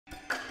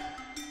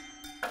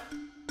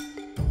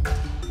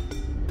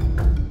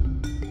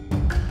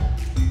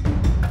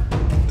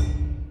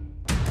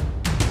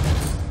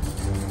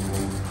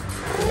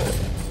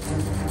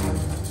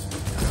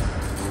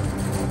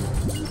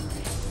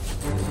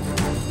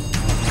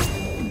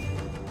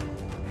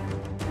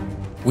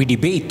We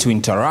debate to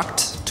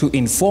interact, to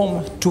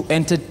inform, to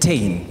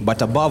entertain,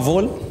 but above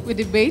all, we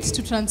debate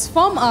to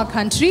transform our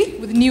country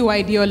with new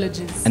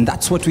ideologies. And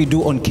that's what we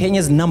do on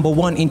Kenya's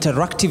 #1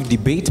 interactive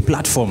debate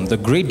platform, the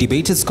Great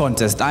Debaters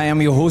Contest. I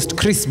am your host,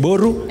 Chris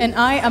Boru. And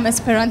I am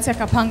Esperanza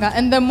Kapanga.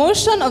 And the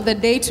motion of the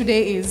day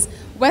today is,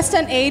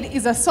 Western aid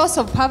is a source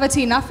of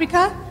poverty in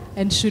Africa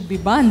and should be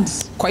banned.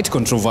 Quite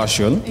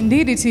controversial.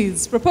 Indeed it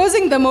is.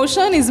 Proposing the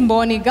motion is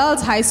Mbooni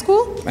Girls High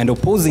School. And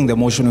opposing the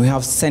motion, we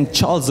have St.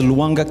 Charles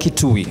Lwanga,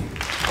 Kitui.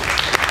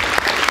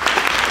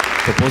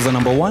 Proposer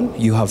number 1,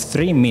 you have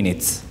 3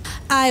 minutes.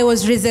 I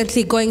was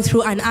recently going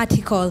through an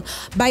article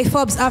by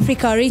Forbes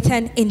Africa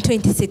written in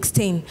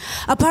 2016.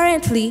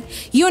 Apparently,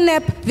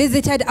 UNEP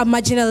visited a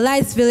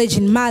marginalized village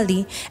in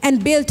Mali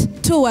and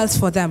built 2 wells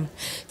for them.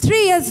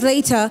 3 years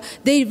later,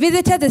 they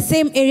visited the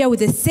same area with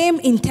the same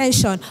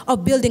intention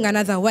of building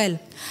another well.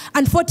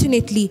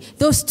 Unfortunately,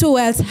 those 2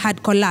 wells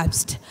had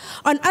collapsed.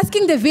 On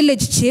asking the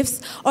village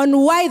chiefs on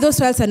why those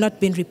wells had not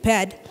been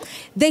repaired,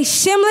 they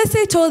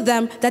shamelessly told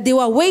them that they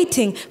were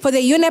waiting for the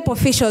UNEP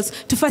officials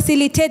to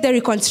facilitate the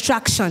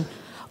reconstruction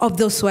of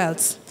those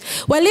wells.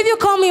 Well, if you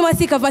call me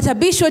Masika Vata,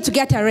 be sure to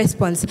get a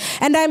response.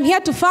 And I'm here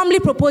to firmly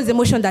propose a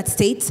motion that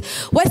states,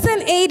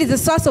 Western aid is a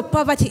source of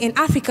poverty in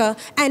Africa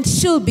and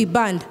should be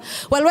banned.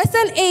 Well,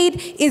 Western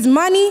aid is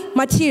money,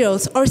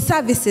 materials, or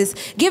services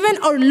given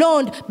or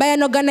loaned by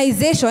an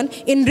organization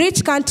in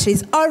rich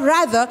countries, or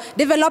rather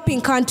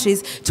developing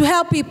countries, to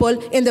help people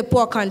in the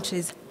poor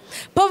countries.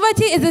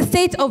 Poverty is a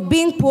state of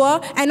being poor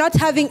and not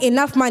having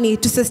enough money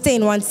to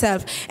sustain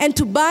oneself. And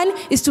to ban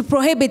is to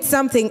prohibit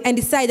something and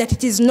decide that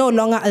it is no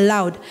longer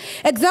allowed.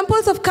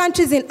 Examples of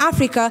countries in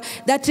Africa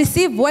that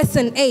receive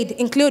Western aid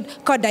include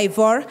Cote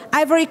d'Ivoire,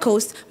 Ivory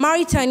Coast,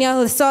 Mauritania,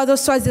 Lesotho,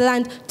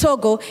 Swaziland,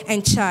 Togo,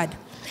 and Chad.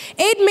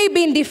 Aid may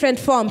be in different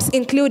forms,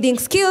 including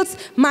skills,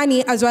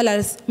 money, as well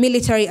as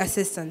military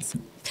assistance.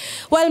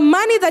 While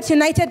money that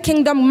United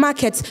Kingdom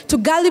markets to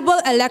gullible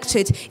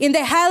electorate in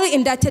the highly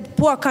indebted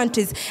poor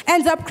countries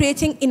ends up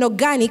creating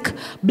inorganic,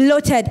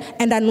 bloated,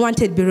 and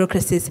unwanted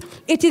bureaucracies.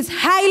 It is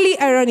highly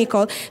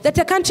ironical that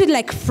a country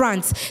like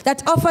France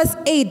that offers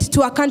aid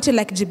to a country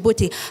like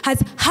Djibouti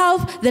has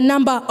half the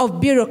number of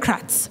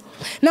bureaucrats.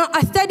 Now,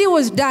 a study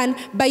was done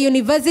by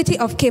University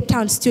of Cape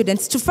Town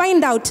students to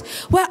find out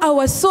where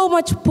our so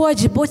much poor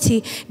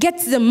Djibouti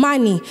gets the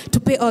money to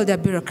pay all their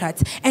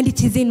bureaucrats. And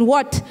it is in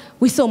what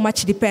we so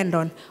much depend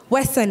on,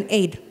 Western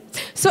aid.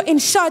 So in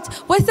short,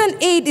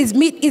 Western aid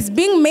is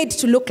being made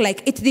to look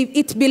like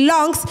it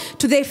belongs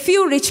to the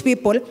few rich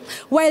people,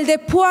 while the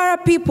poorer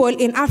people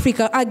in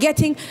Africa are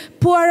getting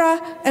poorer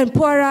and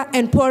poorer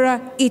and poorer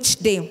each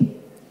day.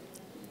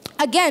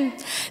 Again,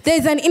 there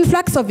is an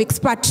influx of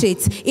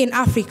expatriates in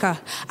Africa.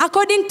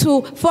 According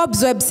to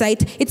Forbes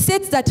website, it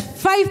states that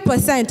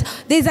 5%,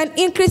 there is an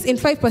increase in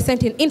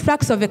 5% in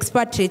influx of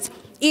expatriates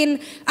in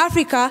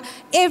Africa,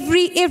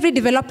 every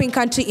developing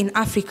country in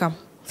Africa.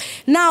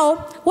 Now,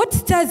 what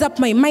stirs up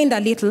my mind a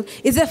little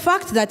is the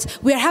fact that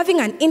we are having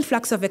an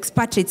influx of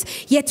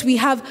expatriates, yet we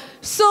have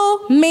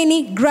so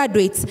many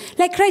graduates,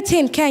 like right here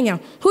in Kenya,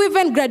 who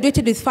even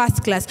graduated with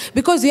first class,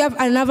 because we have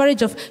an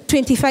average of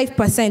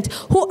 25%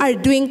 who are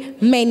doing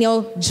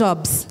manual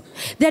jobs.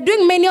 They're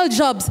doing manual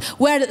jobs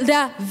where there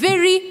are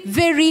very,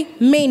 very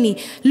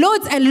many,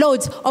 loads and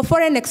loads of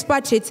foreign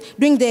expatriates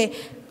doing the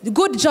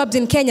good jobs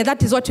in Kenya.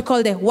 That is what we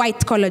call the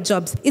white-collar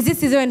jobs. Is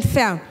this even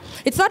fair?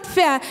 It's not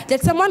fair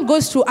that someone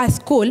goes to a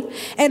school,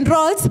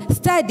 enrolls,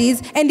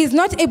 studies, and is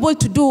not able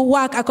to do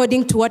work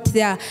according to what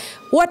their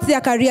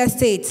career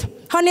states.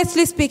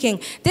 Honestly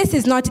speaking, this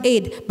is not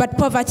aid, but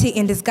poverty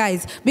in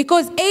disguise,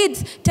 because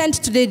aids tend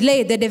to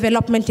delay the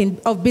development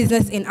of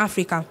business in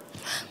Africa.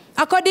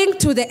 According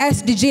to the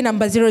SDG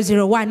number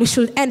 001, we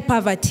should end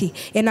poverty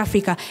in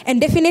Africa.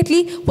 And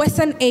definitely,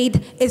 Western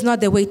aid is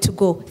not the way to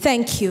go.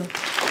 Thank you.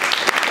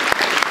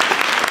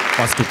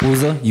 First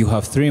opposer, you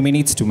have 3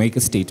 minutes to make a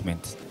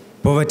statement.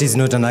 Poverty is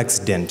not an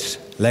accident.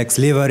 Like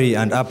slavery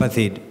and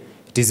apartheid,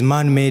 it is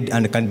man-made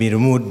and can be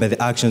removed by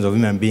the actions of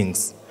human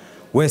beings.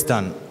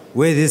 Western,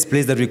 where is this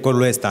place that we call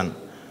Western?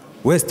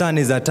 Western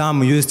is a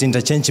term used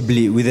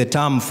interchangeably with the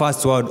term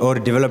first world or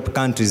developed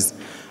countries,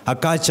 a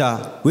culture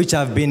which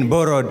have been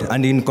borrowed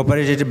and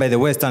incorporated by the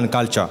Western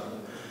culture.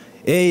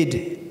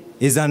 Aid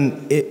is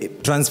a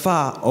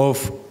transfer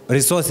of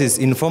resources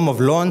in form of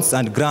loans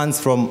and grants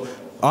from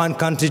one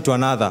country to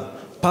another.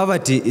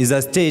 Poverty is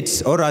a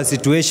state or a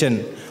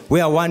situation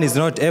where one is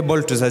not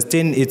able to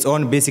sustain its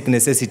own basic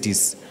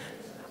necessities.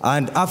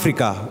 And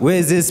Africa, where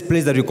is this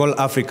place that we call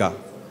Africa?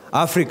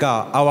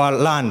 Africa, our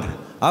land.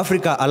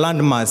 Africa, a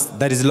landmass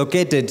that is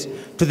located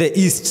to the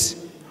east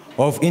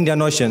of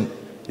Indian Ocean,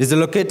 is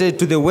located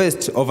to the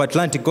west of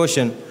Atlantic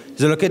Ocean,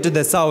 is located to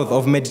the south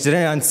of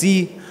Mediterranean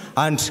Sea,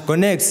 and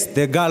connects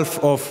the Gulf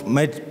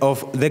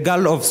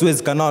of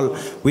Suez Canal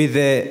with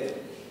the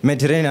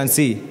Mediterranean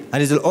Sea,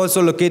 and is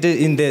also located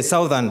in the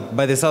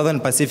by the southern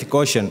Pacific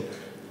Ocean.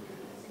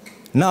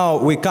 Now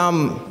we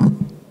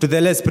come to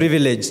the less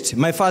privileged.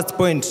 My first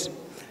point,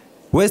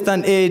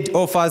 Western aid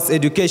offers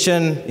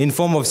education in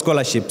form of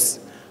scholarships.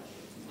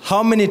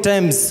 How many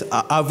times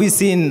have we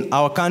seen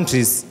our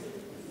countries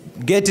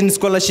getting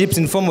scholarships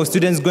in form of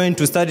students going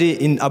to study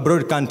in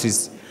abroad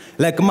countries?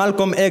 Like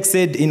Malcolm X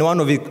said in one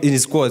of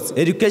his quotes,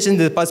 education is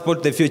the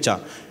passport to the future.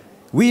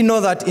 We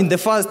know that in the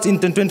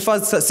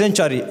 21st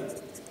century,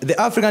 the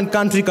African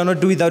country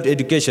cannot do without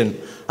education.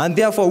 And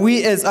therefore,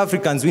 we as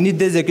Africans, we need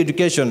this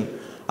education.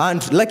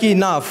 And lucky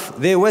enough,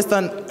 the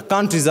Western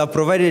countries have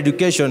provided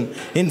education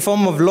in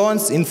form of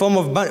loans, in form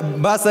of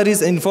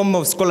bursaries, in form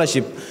of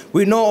scholarship.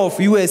 We know of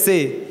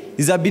USA,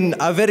 it has been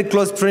a very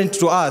close friend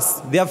to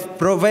us. They have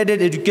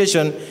provided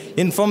education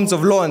in forms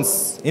of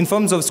loans, in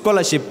forms of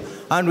scholarship.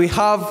 And we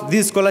have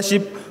this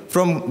scholarship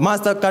from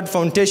MasterCard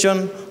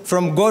Foundation,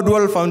 from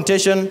Godwell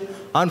Foundation,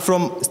 and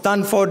from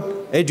Stanford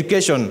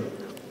Education.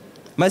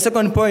 My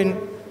second point,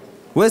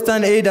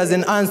 Western aid has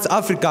enhanced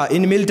Africa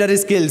in military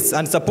skills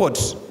and support.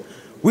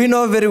 We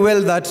know very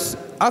well that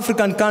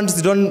African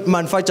countries don't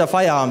manufacture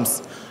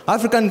firearms.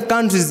 African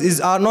countries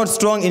are not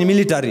strong in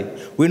military.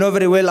 We know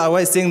very well, I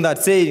was saying that,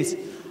 says,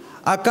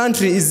 a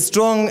country is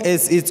strong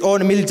as its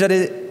own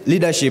military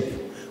leadership.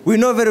 We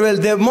know very well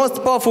the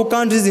most powerful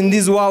countries in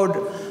this world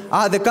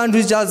are the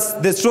countries which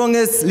have the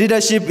strongest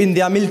leadership in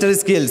their military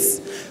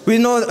skills. We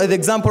know the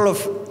example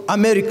of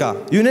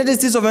America. United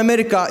States of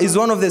America is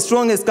one of the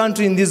strongest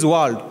countries in this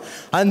world.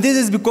 And this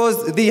is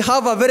because they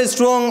have a very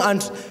strong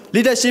and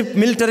leadership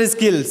military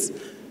skills.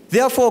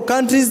 Therefore,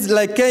 countries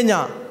like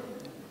Kenya,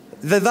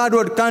 the third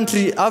world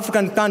country,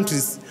 African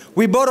countries,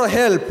 we borrow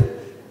help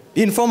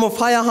in form of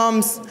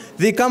firearms.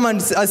 They come and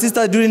assist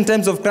us during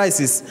times of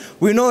crisis.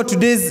 We know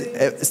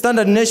today's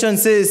standard nation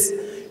says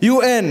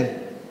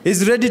UN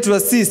is ready to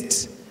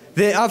assist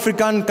the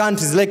African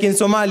countries, like in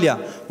Somalia.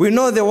 We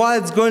know the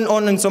war's going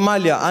on in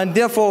Somalia, and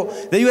therefore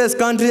the US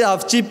countries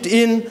have chipped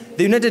in,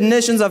 the United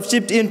Nations have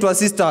chipped in to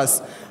assist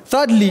us.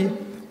 Thirdly,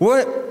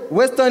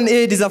 Western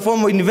aid is a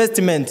form of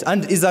investment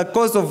and is a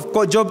cause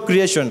of job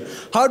creation.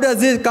 How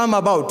does it come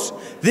about?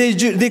 They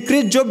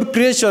create job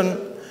creation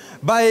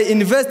by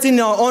investing in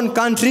our own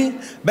country,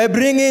 by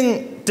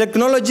bringing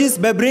technologies,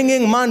 by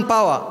bringing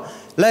manpower.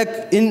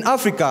 Like in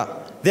Africa,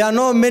 there are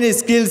not many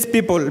skills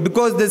people,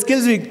 because the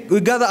skills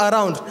we gather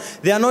around,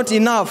 they are not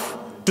enough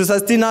to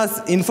sustain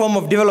us in form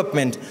of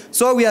development.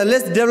 So we are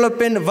less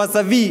development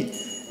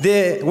vis-a-vis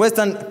the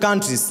Western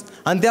countries.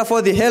 And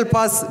therefore they help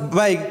us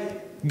by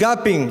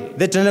gapping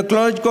the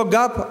technological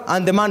gap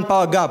and the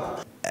manpower gap.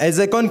 As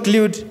I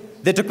conclude,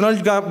 the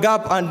technological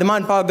gap and the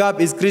manpower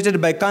gap is created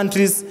by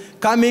countries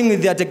coming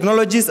with their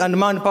technologies and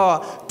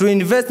manpower to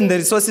invest in the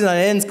resources and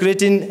hence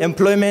creating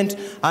employment,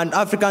 and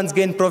Africans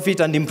gain profit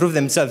and improve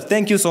themselves.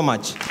 Thank you so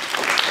much.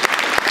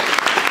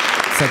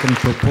 Second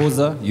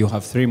proposer, you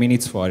have 3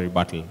 minutes for a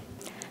rebuttal.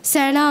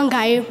 Serena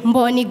Ngai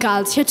Mbooni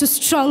girls here to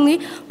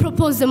strongly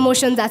propose the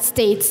motion that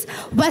states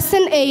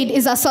Western aid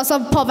is a source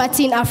of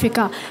poverty in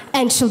Africa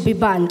and should be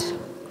banned.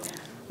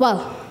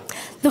 Well,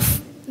 the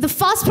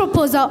first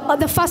opposer,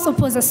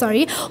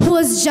 who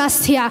was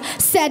just here,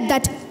 said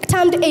that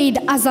termed aid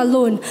as a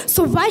loan.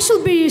 So why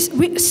should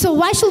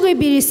we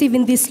be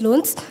receiving these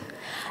loans?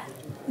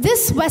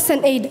 This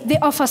Western aid, they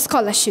offer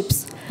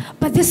scholarships.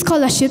 But these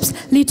scholarships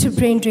lead to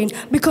brain drain,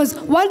 because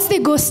once they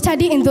go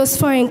study in those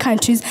foreign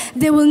countries,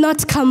 they will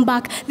not come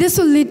back. This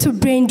will lead to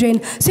brain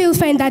drain. So you'll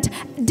find that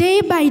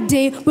day by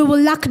day, we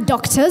will lack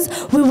doctors,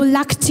 we will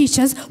lack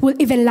teachers, we'll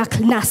even lack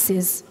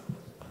nurses.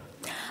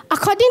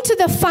 According to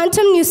the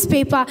Phantom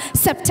newspaper,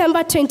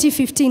 September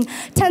 2015,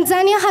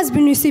 Tanzania has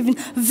been receiving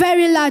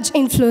very large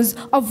inflows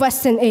of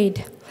Western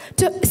aid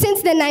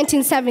since the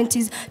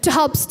 1970s to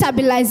help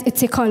stabilize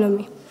its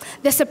economy.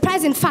 The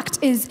surprising fact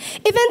is,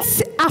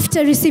 even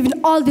after receiving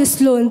all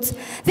these loans,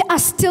 they are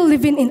still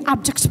living in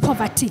abject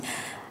poverty.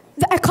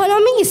 The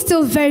economy is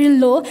still very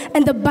low,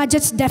 and the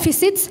budget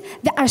deficits,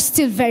 they are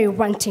still very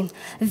wanting.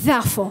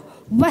 Therefore,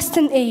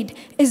 Western aid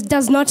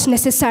does not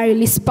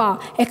necessarily spur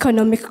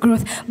economic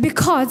growth,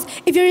 because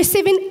if you're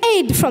receiving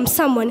aid from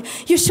someone,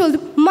 you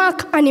should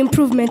mark an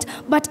improvement.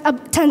 But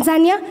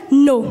Tanzania,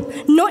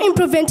 no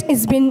improvement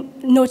is being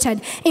noted.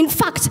 In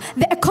fact,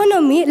 the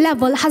economy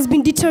level has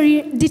been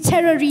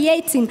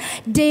deteriorating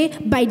day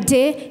by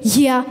day,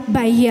 year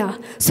by year.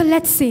 So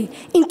let's say,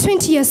 in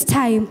 20 years'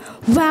 time,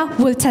 where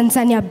will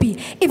Tanzania be,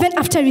 even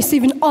after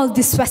receiving all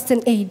this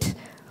Western aid?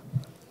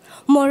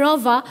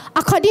 Moreover,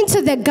 according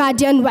to the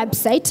Guardian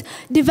website,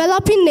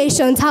 developing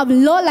nations have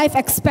low life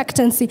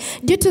expectancy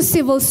due to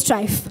civil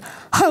strife,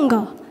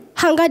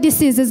 hunger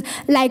diseases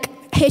like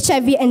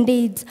HIV and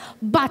AIDS,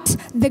 but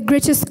the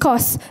greatest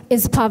cause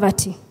is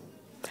poverty.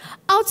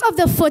 Out of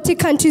the 40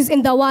 countries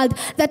in the world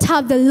that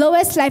have the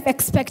lowest life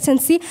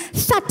expectancy,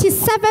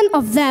 37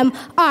 of them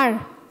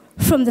are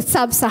from the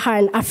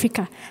sub-Saharan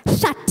Africa.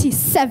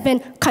 37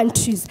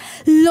 countries,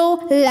 low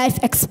life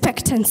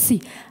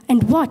expectancy.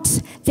 And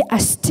what? They are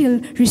still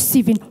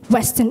receiving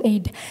Western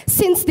aid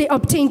since they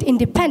obtained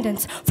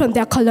independence from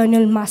their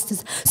colonial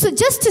masters. So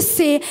just to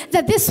say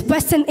that this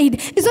Western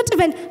aid is not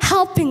even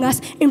helping us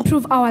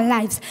improve our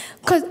lives,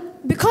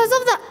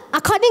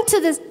 according to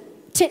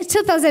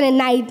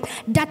 2009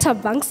 data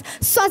banks,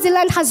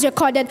 Swaziland has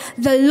recorded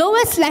the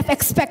lowest life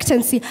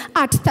expectancy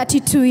at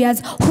 32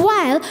 years,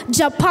 while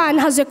Japan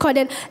has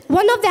recorded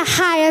one of the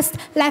highest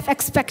life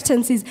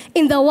expectancies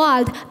in the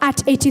world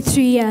at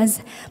 83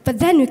 years. But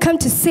then we come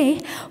to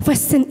say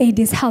Western aid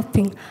is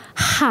helping.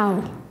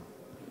 How?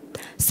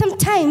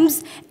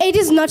 Sometimes aid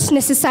is not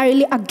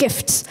necessarily a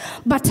gift,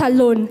 but a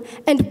loan,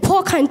 and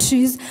poor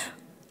countries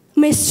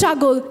may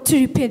struggle to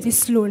repay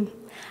this loan.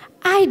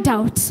 I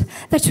doubt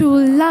that we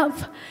will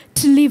love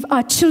to leave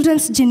our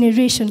children's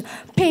generation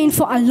paying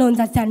for a loan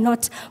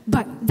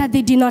that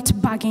they did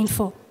not bargain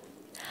for.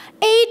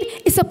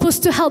 Aid is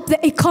supposed to help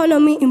the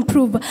economy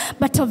improve,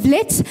 but of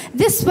late,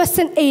 this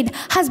Western aid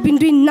has been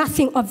doing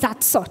nothing of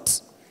that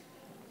sort.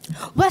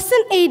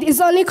 Western aid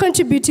is only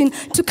contributing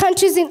to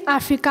countries in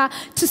Africa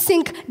to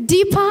sink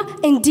deeper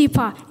and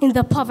deeper in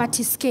the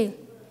poverty scale.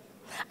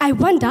 I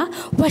wonder,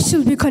 why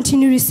should we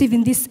continue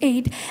receiving this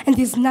aid and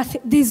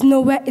there's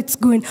nowhere it's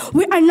going?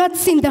 We are not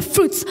seeing the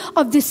fruits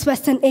of this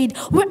Western aid.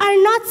 We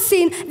are not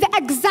seeing the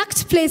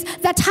exact place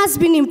that has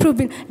been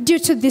improving due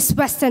to this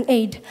Western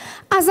aid.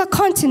 As a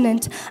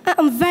continent, I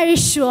am very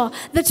sure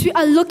that we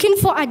are looking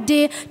for a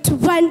day to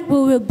when we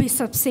will be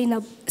sustain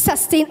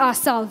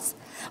ourselves.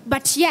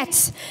 But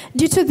yet,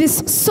 due to this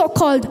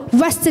so-called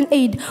Western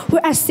aid, we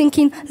are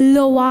sinking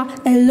lower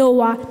and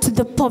lower to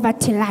the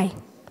poverty line.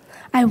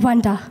 I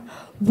wonder,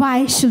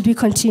 why should we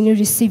continue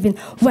receiving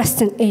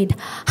Western aid?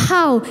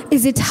 How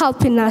is it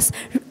helping us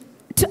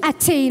to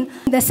attain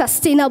the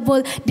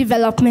sustainable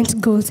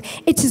development goals?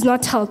 It is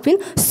not helping.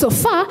 So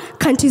far,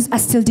 countries are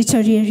still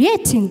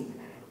deteriorating.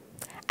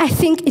 I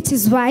think it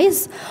is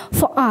wise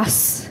for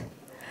us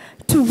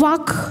to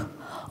work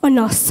on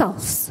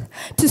ourselves,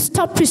 to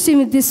stop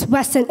receiving this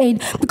Western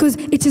aid because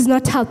it is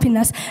not helping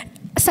us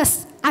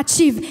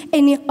achieve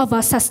any of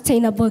our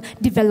sustainable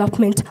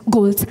development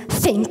goals.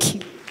 Thank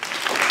you.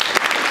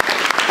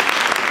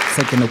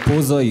 Second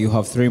opposer, you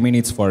have 3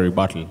 minutes for a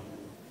rebuttal.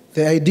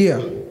 The idea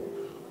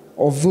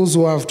of those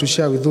who have to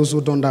share with those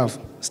who don't have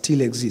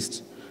still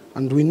exists.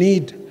 And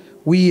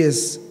we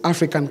as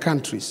African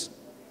countries,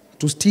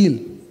 to still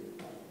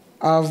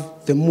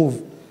have the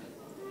move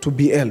to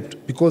be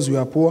helped because we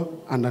are poor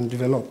and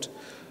undeveloped.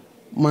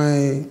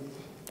 My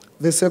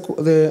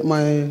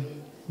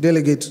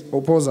delegate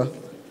proposer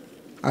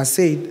has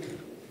said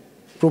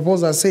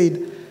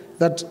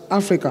that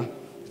Africa,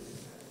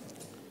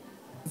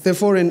 the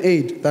foreign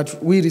aid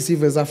that we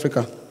receive as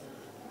Africa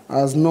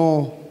has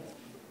no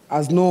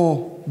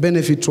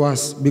benefit to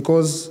us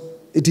because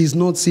it is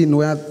not seen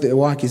where the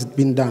work is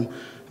being done.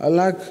 I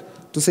like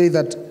to say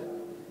that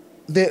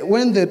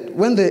when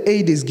the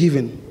aid is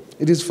given,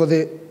 it is for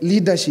the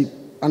leadership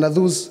under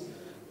those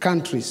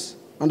countries,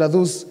 under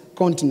those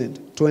continents,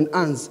 to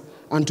enhance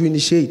and to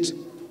initiate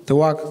the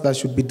work that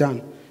should be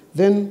done.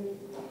 Then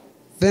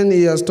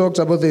he has talked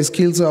about the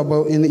skills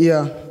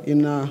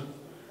in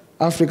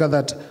Africa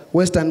that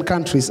Western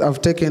countries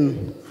have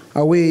taken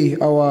away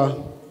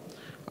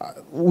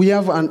we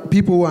have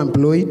people who are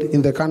employed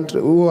in the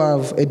country, who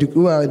are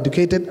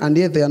educated, and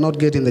yet they are not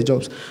getting the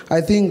jobs.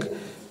 I think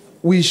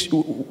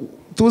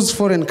those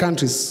foreign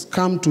countries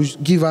come to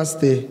give us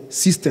the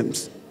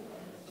systems.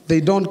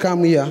 They don't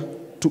come here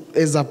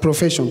as a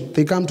profession.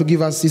 They come to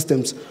give us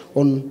systems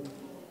on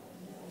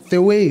the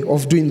way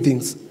of doing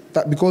things.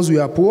 That because we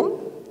are poor,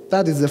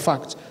 that is the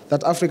fact,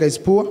 that Africa is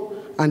poor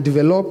and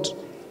developed.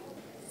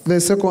 The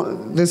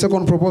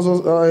second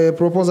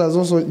proposal has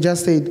also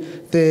just said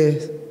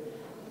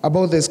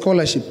about the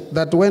scholarship,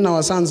 that when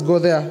our sons go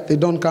there, they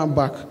don't come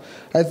back.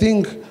 I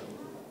think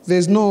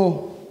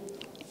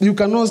you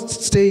cannot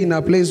stay in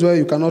a place where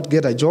you cannot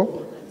get a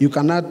job, you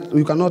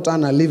cannot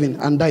earn a living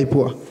and die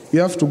poor.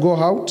 You have to go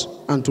out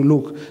and to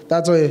look.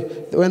 That's why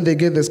when they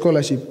get the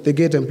scholarship, they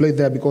get employed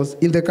there, because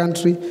in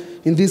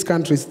these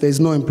countries, there is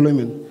no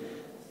employment.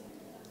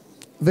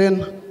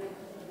 Then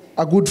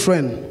a good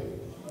friend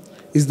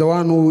is the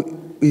one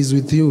who is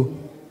with you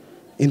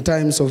in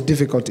times of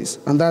difficulties.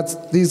 And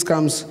this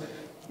comes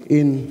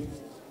in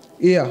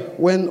here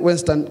when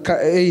Western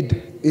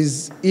aid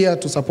is here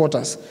to support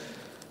us,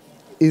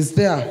 is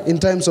there in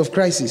times of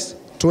crisis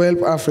to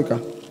help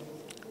Africa.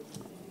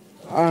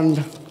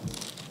 And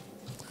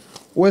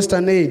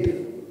Western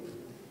aid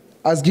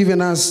has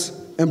given us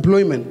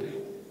employment,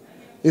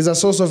 is a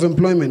source of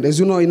employment. As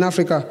you know, in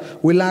Africa,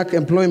 we lack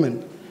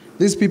employment.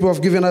 These people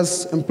have given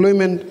us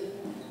employment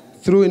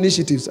through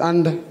initiatives,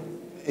 and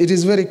it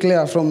is very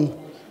clear from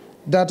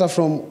data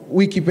from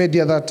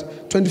Wikipedia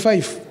that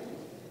 25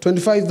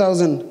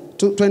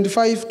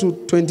 to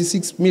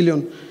 26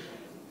 million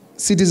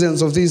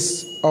citizens of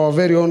our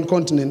very own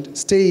continent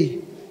stay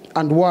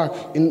and work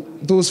in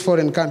those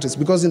foreign countries,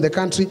 because in the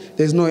country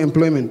there's no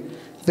employment.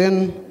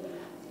 Then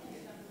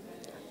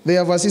they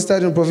have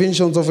assisted in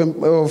provisions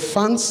of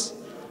funds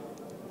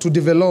to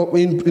develop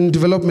in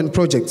development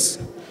projects.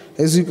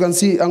 As you can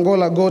see,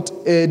 Angola got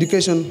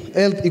education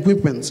health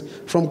equipment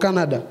from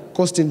Canada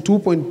costing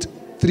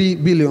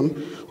 2.3 billion.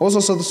 Also,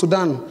 South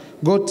Sudan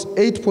got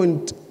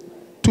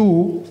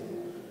 8.2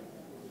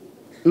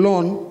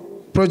 loan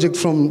project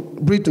from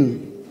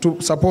Britain to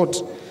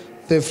support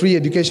the free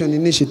education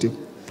initiative.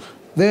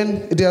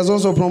 Then it has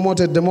also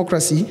promoted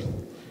democracy,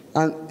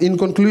 and in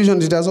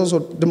conclusion, it has also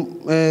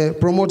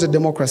promoted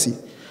democracy.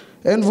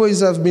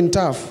 Envoys have been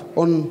tough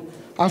on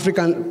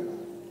African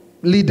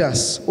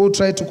leaders who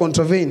try to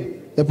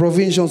contravene the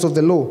provisions of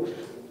the law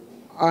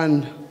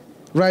and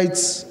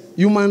rights,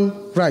 human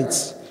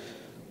rights.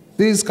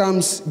 This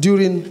comes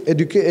during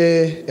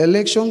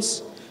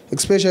elections,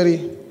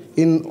 especially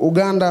in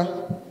Uganda,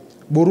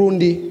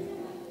 Burundi,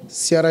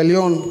 Sierra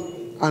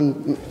Leone,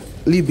 and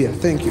Libya.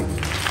 Thank you.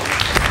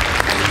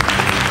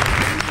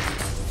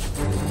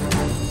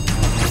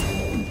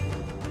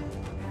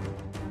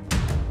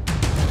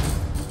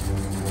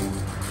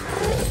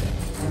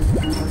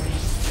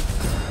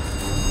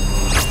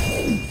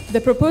 The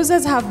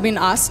proposers have been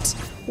asked,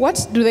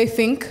 what do they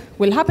think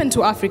will happen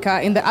to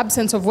Africa in the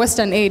absence of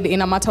Western aid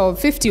in a matter of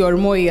 50 or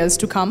more years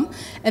to come?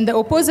 And the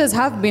opposers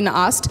have been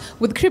asked,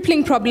 with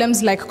crippling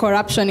problems like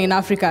corruption in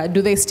Africa,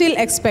 do they still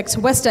expect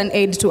Western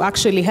aid to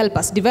actually help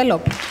us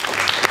develop?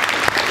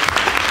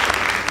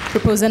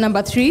 Proposer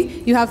number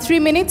 3, you have 3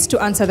 minutes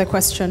to answer the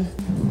question.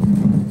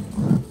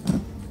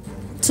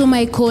 To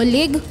my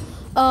colleague,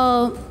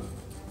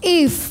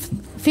 if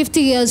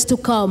 50 years to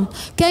come,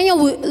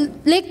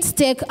 let's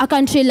take a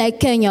country like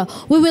Kenya.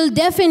 We will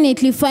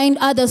definitely find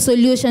other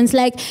solutions.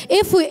 Like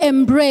if we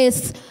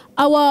embrace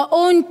our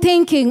own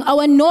thinking,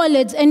 our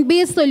knowledge, and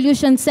be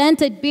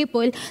solution-centered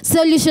people,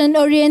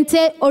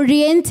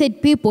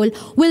 solution-oriented people,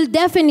 will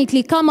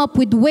definitely come up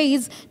with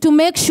ways to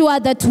make sure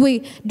that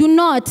we do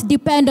not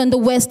depend on the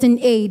Western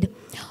aid.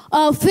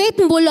 Faith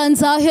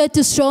Mbulans are here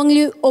to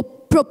strongly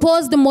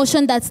propose the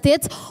motion that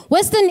states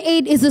Western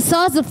aid is a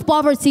source of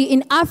poverty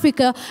in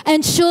Africa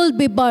and should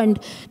be banned.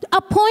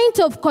 A point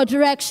of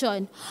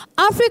correction: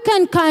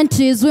 African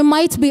countries, we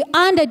might be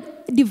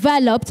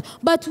underdeveloped,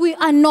 but we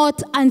are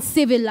not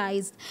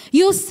uncivilized.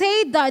 You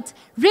say that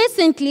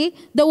recently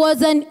there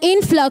was an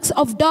influx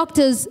of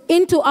doctors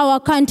into our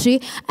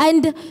country,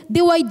 and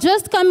they were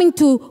just coming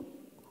to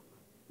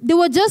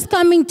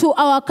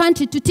our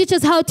country to teach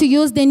us how to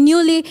use the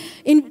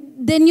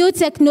new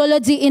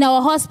technology in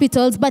our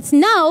hospitals, but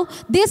now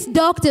these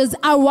doctors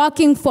are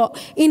working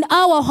in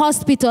our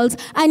hospitals,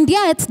 and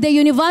yet the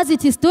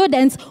university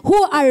students who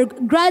are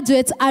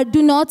graduates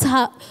do not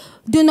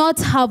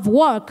have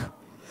work.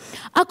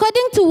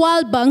 According to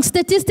World Bank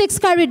statistics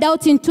carried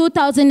out in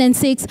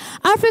 2006,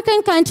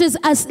 African countries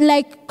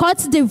like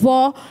Cote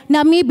d'Ivoire,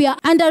 Namibia,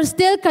 and are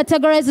still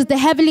categorized as the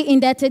heavily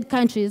indebted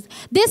countries.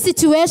 This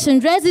situation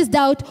raises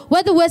doubt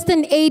whether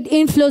Western aid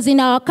inflows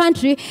in our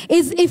country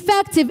is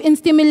effective in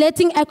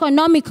stimulating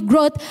economic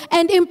growth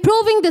and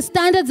improving the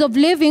standards of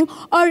living,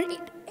 or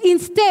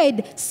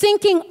instead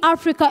sinking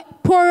Africa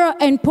poorer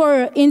and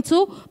poorer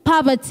into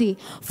poverty.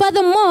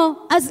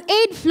 Furthermore, as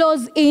aid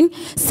flows in,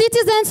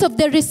 citizens of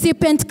the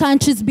recipient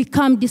countries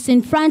become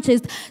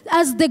disenfranchised,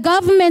 as the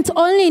government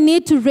only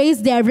need to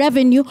raise their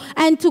revenue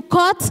and to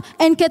cut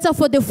and cater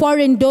for the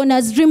foreign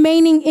donors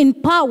remaining in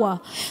power.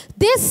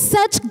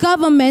 Such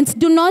governments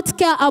do not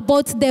care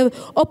about the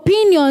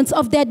opinions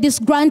of their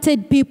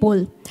disgruntled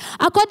people.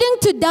 According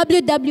to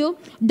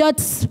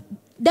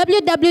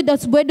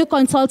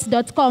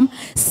www.bweduconsult.com,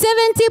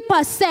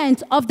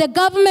 70% of the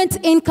government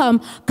income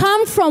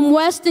comes from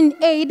Western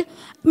aid,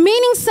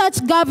 meaning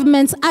such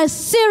governments are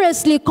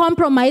seriously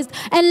compromised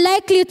and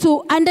unlikely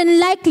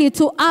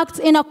to act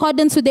in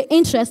accordance with the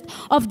interests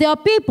of their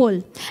people.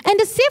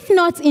 And as if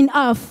not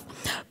enough,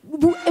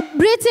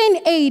 Britain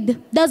aid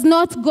does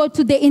not go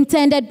to the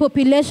intended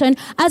population,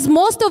 as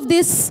most of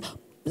these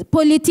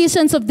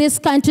politicians of these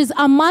countries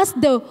amass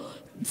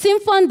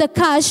siphon the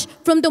cash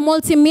from the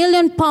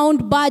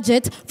multi-million-pound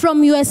budget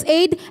from US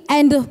aid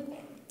and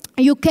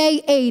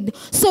UK aid.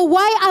 So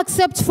why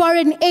accept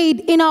foreign aid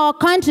in our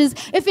countries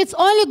if it's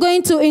only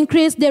going to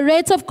increase the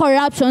rates of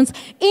corruption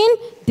in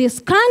these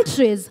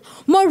countries?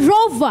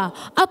 Moreover,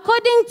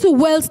 according to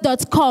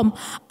Wealth.com,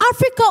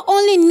 Africa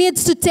only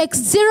needs to take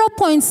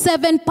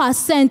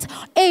 0.7%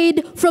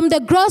 aid from the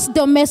gross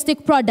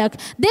domestic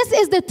product. This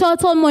is the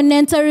total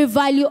monetary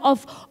value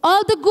of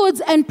all the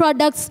goods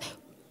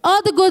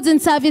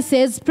and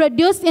services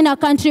produced in a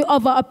country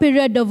over a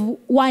period of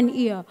 1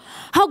 year.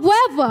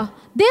 However,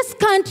 these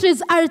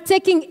countries are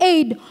taking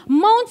aid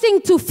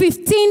mounting to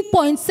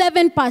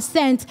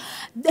 15.7%.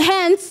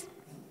 Hence,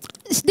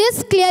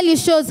 this clearly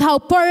shows how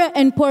poorer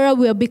and poorer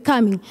we are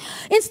becoming.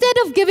 Instead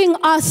of giving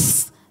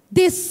us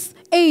this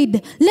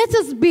aid, let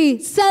us be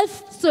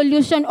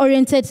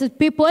self-solution-oriented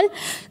people.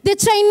 The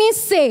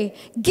Chinese say,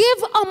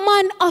 give a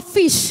man a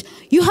fish,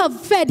 you have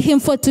fed him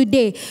for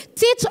today.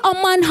 Teach a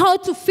man how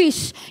to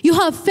fish, you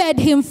have fed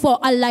him for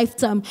a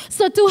lifetime.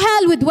 So to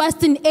hell with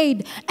Western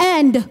aid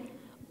and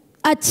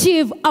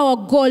achieve our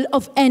goal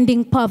of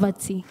ending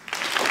poverty.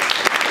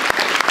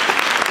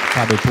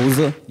 Third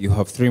opposer, you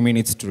have 3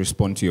 minutes to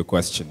respond to your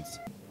questions.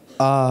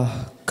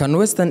 Can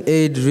Western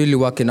aid really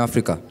work in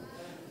Africa?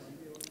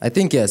 I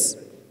think yes.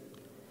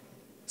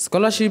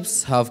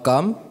 Scholarships have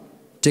come,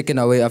 taken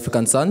away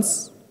African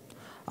sons.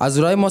 As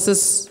Rai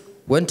Moses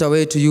went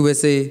away to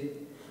USA,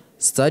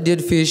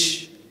 studied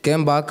fish,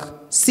 came back,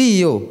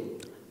 CEO,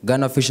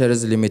 Ghana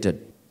Fisheries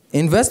Limited.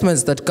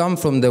 Investments that come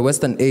from the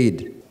Western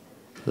aid,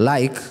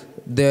 like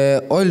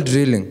the oil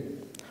drilling.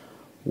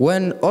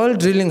 When oil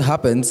drilling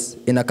happens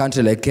in a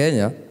country like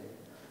Kenya,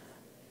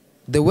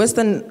 the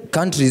Western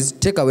countries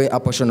take away a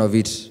portion of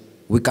it.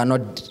 We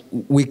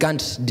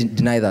can't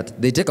deny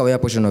that. They take away a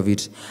portion of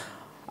it.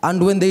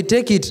 And when they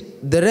take it,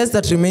 the rest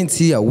that remains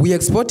here, we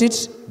export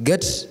it,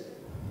 get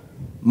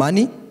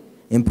money,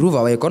 improve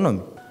our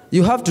economy.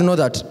 You have to know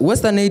that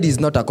Western aid is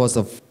not a cause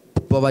of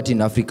poverty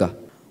in Africa.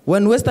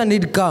 When Western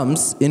aid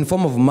comes in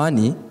form of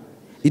money,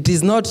 it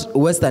is not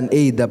Western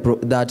aid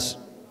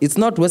it's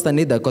not Western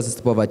aid that causes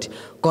poverty.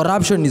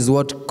 Corruption is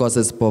what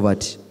causes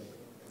poverty.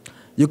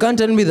 You can't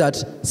tell me that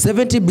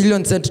 70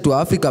 billion sent to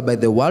Africa by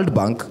the World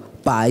Bank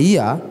per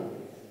year,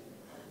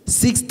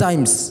 6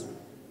 times,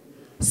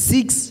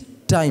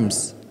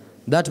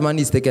 that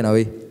money is taken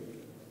away.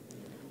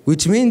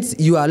 Which means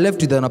you are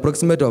left with an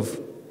approximate of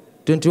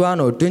 21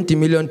 or 20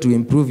 million to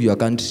improve your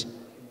country.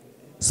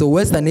 So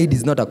Western aid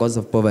is not a cause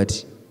of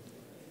poverty.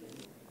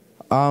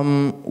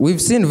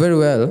 We've seen very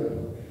well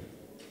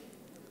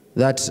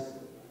that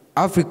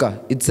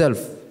Africa itself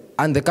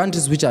and the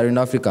countries which are in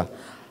Africa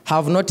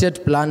have not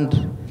yet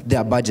planned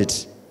their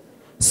budget.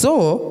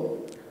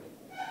 So,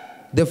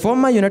 the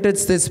former United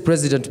States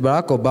President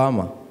Barack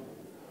Obama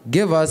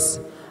gave us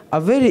a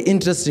very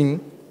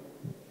interesting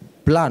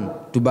plan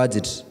to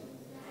budget.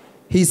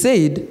 He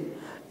said,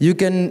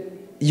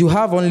 you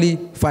have only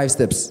 5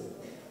 steps.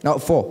 Now,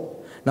 4.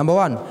 Number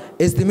 1,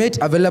 estimate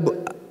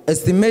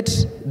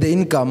the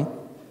income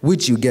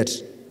which you get.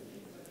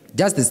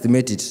 Just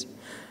estimate it.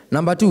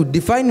 Number 2,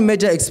 define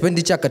major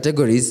expenditure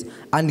categories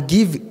and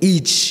give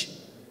each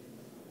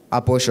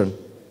a portion.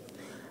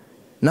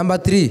 Number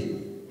 3,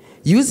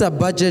 use a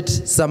budget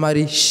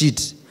summary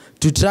sheet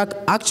to track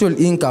actual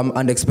income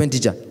and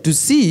expenditure to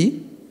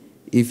see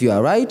if you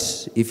are right,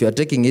 if you are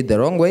taking it the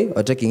wrong way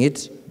or taking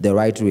it the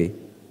right way.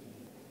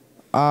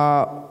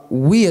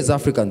 We as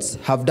Africans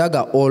have dug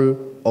a hole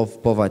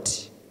of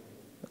poverty.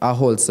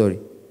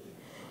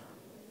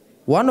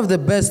 One of the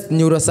best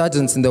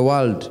neurosurgeons in the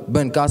world,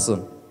 Ben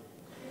Carson,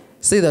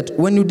 say that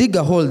when you dig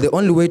a hole, the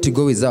only way to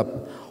go is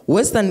up.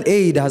 Western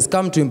aid has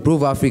come to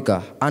improve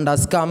Africa and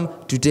has come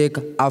to take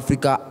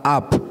Africa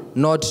up,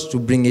 not to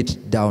bring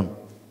it down.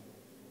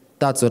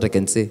 That's what I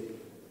can say.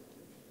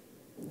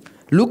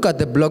 Look at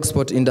the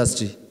blogspot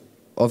industry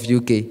of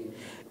UK.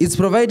 It's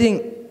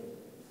providing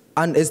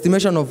an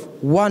estimation of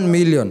 1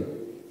 million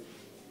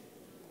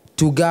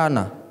to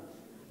Ghana,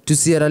 to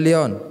Sierra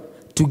Leone,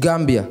 to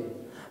Gambia.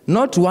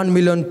 Not 1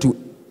 million as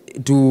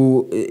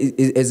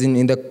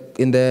in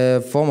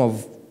the form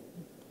of,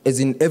 as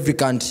in every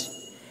country.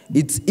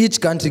 It's each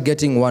country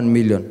getting 1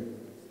 million.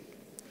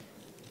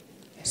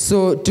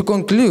 So to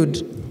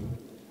conclude,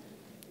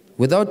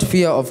 without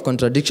fear of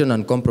contradiction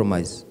and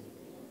compromise,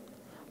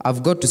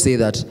 I've got to say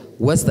that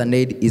Western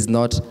aid is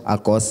not a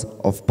cause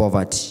of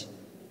poverty.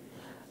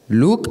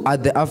 Look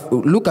at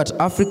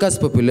Africa's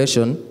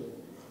population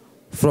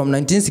from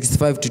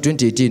 1965 to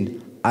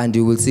 2018, and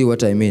you will see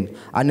what I mean.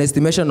 An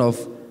estimation of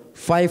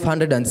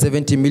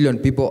 570 million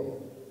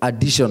people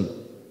addition.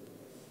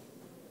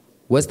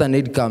 Western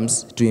aid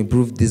comes to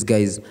improve these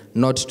guys,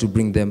 not to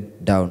bring them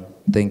down.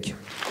 Thank you.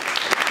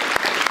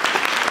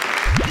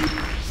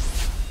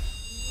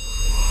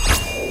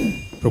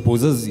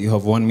 Proposers, you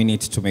have 1 minute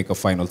to make a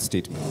final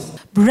statement.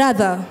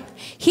 Brother,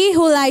 he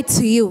who lied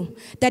to you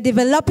that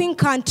developing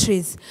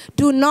countries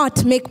do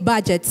not make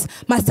budgets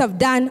must have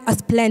done a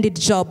splendid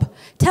job.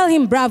 Tell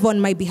him bravo on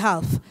my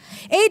behalf.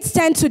 AIDS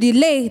tend to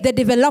delay the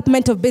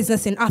development of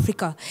business in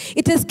Africa.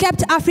 It has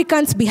kept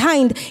Africans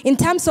behind in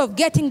terms of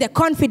getting the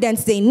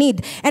confidence they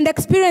need and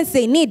experience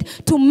they need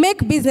to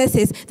make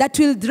businesses that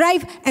will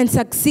thrive and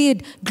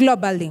succeed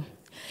globally.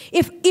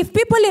 If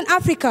people in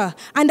Africa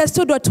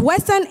understood what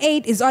Western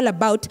aid is all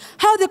about,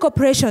 how the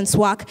corporations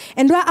work,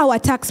 and where our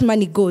tax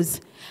money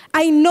goes,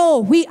 I know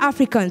we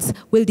Africans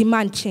will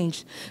demand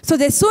change. So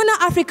the sooner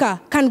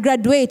Africa can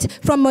graduate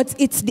from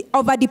its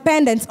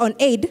overdependence on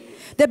aid,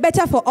 the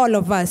better for all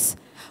of us.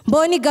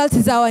 Mbooni Girls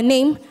is our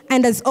name,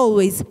 and as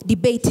always,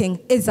 debating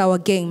is our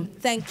game.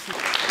 Thank you.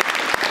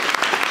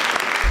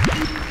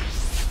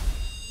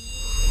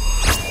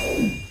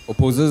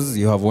 Opposers,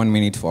 you have 1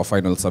 minute for a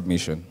final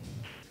submission.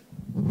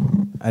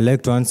 I'd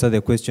like to answer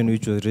the question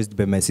which was raised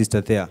by my sister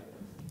there.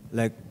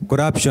 Like,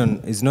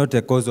 corruption is not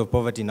a cause of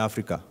poverty in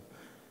Africa.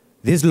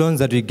 These loans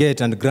that we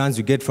get and grants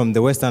we get from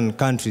the Western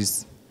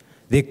countries,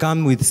 they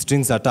come with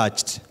strings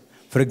attached.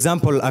 For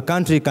example, a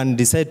country can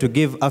decide to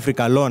give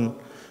Africa a loan,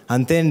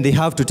 and then they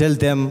have to tell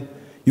them,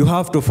 you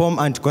have to form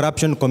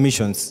anti-corruption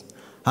commissions.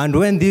 And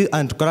when the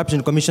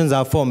anti-corruption commissions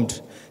are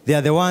formed, they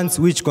are the ones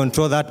which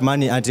control that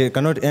money and it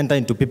cannot enter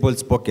into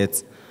people's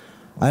pockets.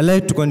 I'd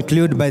like to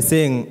conclude by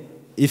saying,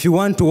 if you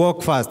want to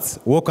walk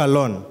fast, walk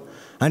alone.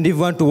 And if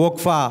you want to walk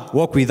far,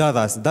 walk with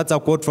others. That's a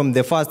quote from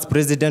the first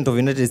president of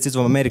the United States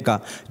of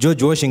America,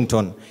 George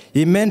Washington.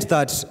 He meant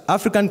that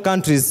African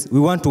countries, we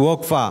want to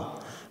walk far,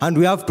 and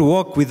we have to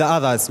walk with the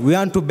others. We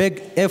want to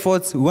beg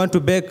efforts, we want to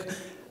beg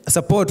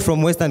support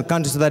from Western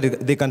countries so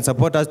that they can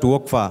support us to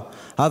walk far.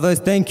 Otherwise,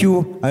 thank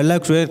you. I'd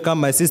like to welcome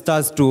my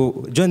sisters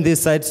to join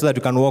this side so that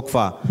we can walk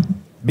far.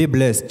 Be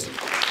blessed.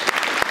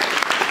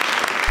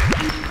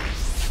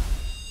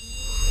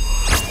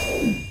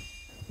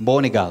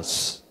 Mbooni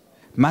girls.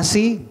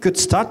 Mercy, good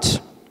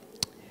start.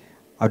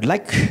 I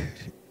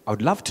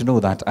would love to know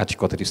that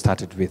article that you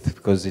started with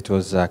because it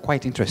was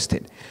quite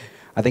interesting.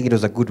 I think it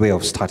was a good way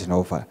of starting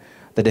over.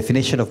 The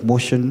definition of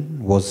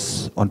motion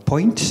was on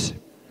point.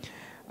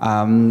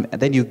 And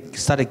then you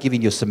started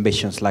giving your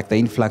submissions, like the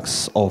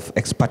influx of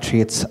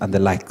expatriates and the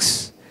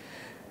likes.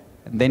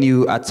 And then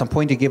you, at some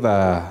point, you gave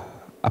a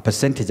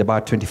percentage,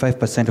 about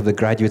 25% of the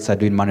graduates are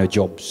doing manual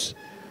jobs,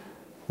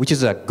 which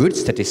is a good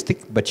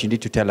statistic, but you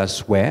need to tell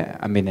us where,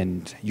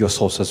 and your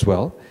source as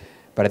well.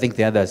 But I think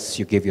the others,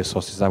 you gave your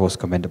sources, that was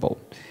commendable.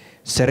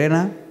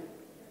 Serena,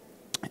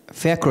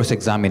 fair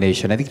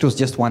cross-examination. I think it was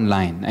just one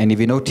line. And if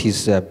you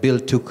notice, Bill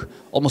took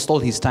almost all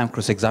his time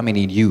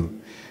cross-examining you.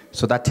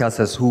 So that tells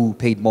us who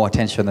paid more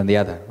attention than the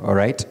other, all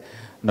right?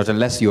 Not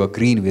unless you're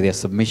agreeing with their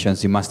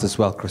submissions, you must as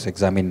well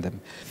cross-examine them.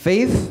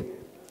 Faith,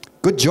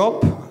 good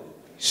job.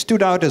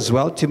 Stood out as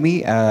well to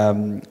me.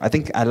 I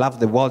think I love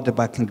the World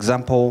Bank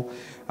example.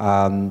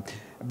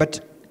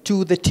 But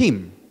to the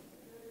team,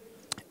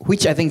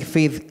 which I think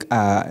Faith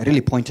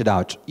really pointed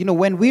out,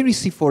 when we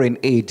receive foreign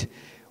aid,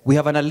 we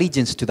have an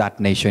allegiance to that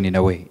nation in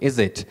a way, is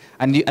it?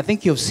 And I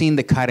think you've seen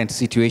the current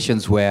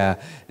situations where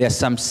there are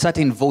some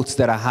certain votes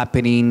that are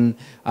happening,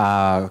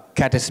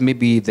 courtesy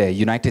maybe the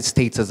United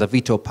States as a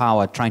veto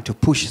power trying to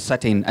push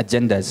certain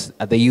agendas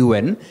at the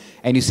UN,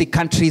 and you see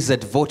countries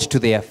that vote to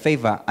their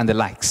favor and the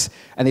likes.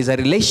 And there's a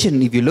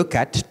relation, if you look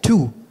at,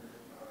 to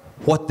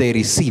what they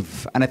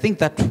receive. And I think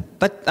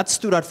that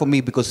stood out for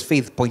me because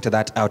Faith pointed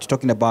that out,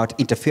 talking about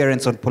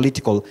interference on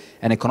political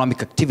and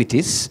economic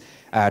activities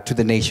to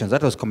the nations.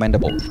 That was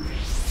commendable.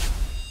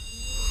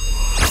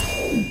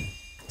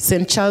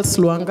 St. Charles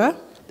Lwanga,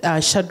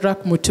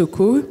 Shadrach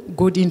Mutuku,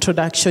 good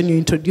introduction. You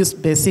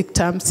introduced basic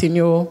terms in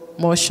your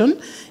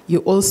motion. You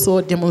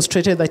also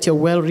demonstrated that you're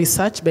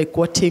well-researched by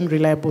quoting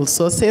reliable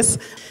sources.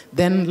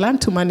 Then learn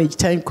to manage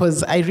time,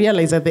 because I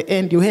realized at the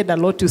end you had a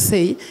lot to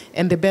say,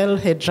 and the bell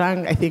had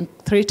rung, I think,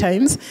 3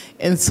 times.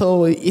 And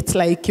so it's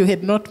like you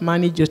had not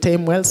managed your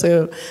time well.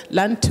 So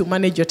learn to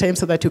manage your time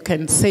so that you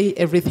can say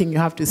everything you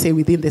have to say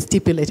within the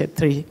stipulated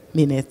 3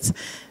 minutes.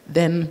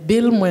 Then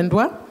Bill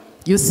Mwendwa,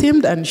 you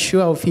seemed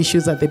unsure of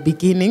issues at the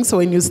beginning. So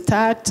when you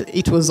start,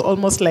 it was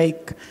almost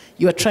like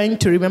you are trying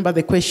to remember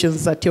the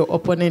questions that your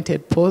opponent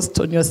had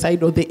posed on your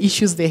side or the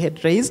issues they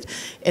had raised.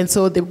 And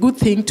so the good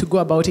thing to go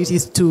about it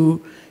is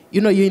to,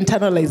 you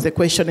internalize the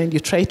question and you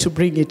try to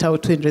bring it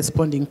out in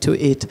responding to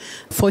it.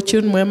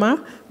 Fortune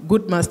Mwema,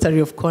 good mastery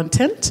of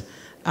content.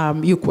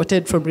 You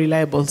quoted from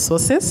reliable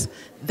sources.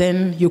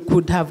 Then you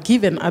could have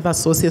given other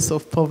sources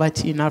of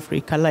poverty in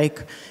Africa,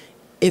 like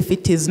if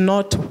it is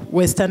not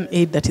Western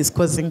aid that is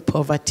causing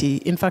poverty,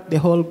 in fact, the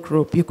whole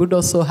group, you could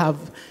also have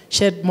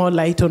shed more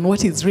light on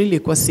what is really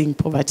causing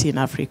poverty in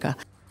Africa.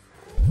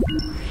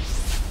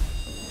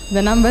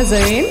 The numbers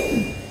are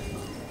in.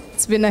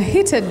 It's been a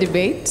heated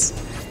debate,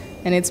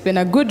 and it's been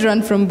a good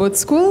run from both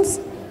schools,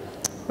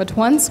 but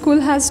one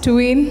school has to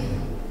win,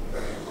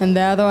 and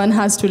the other one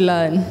has to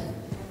learn.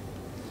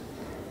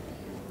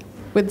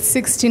 With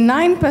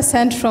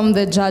 69% from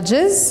the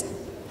judges,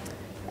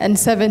 and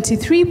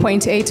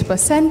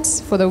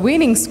 73.8% for the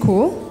winning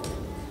school,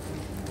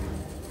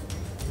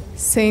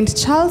 St.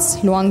 Charles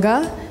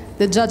Lwanga,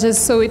 the judges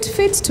saw it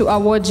fit to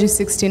award you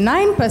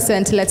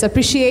 69%. Let's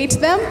appreciate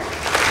them.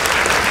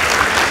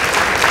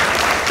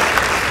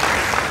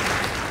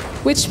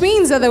 Which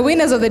means that the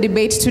winners of the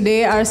debate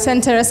today are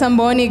St. Teresa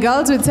Mbooni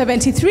girls with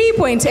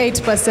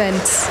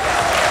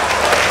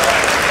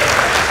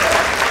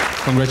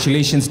 73.8%.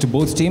 Congratulations to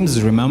both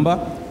teams.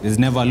 Remember, there's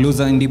never a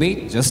loser in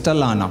debate, just a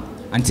learner.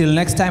 Until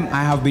next time,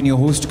 I have been your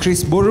host,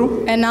 Chris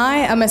Buru. And I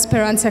am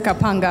Esperanza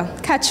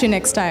Kapanga. Catch you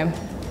next time.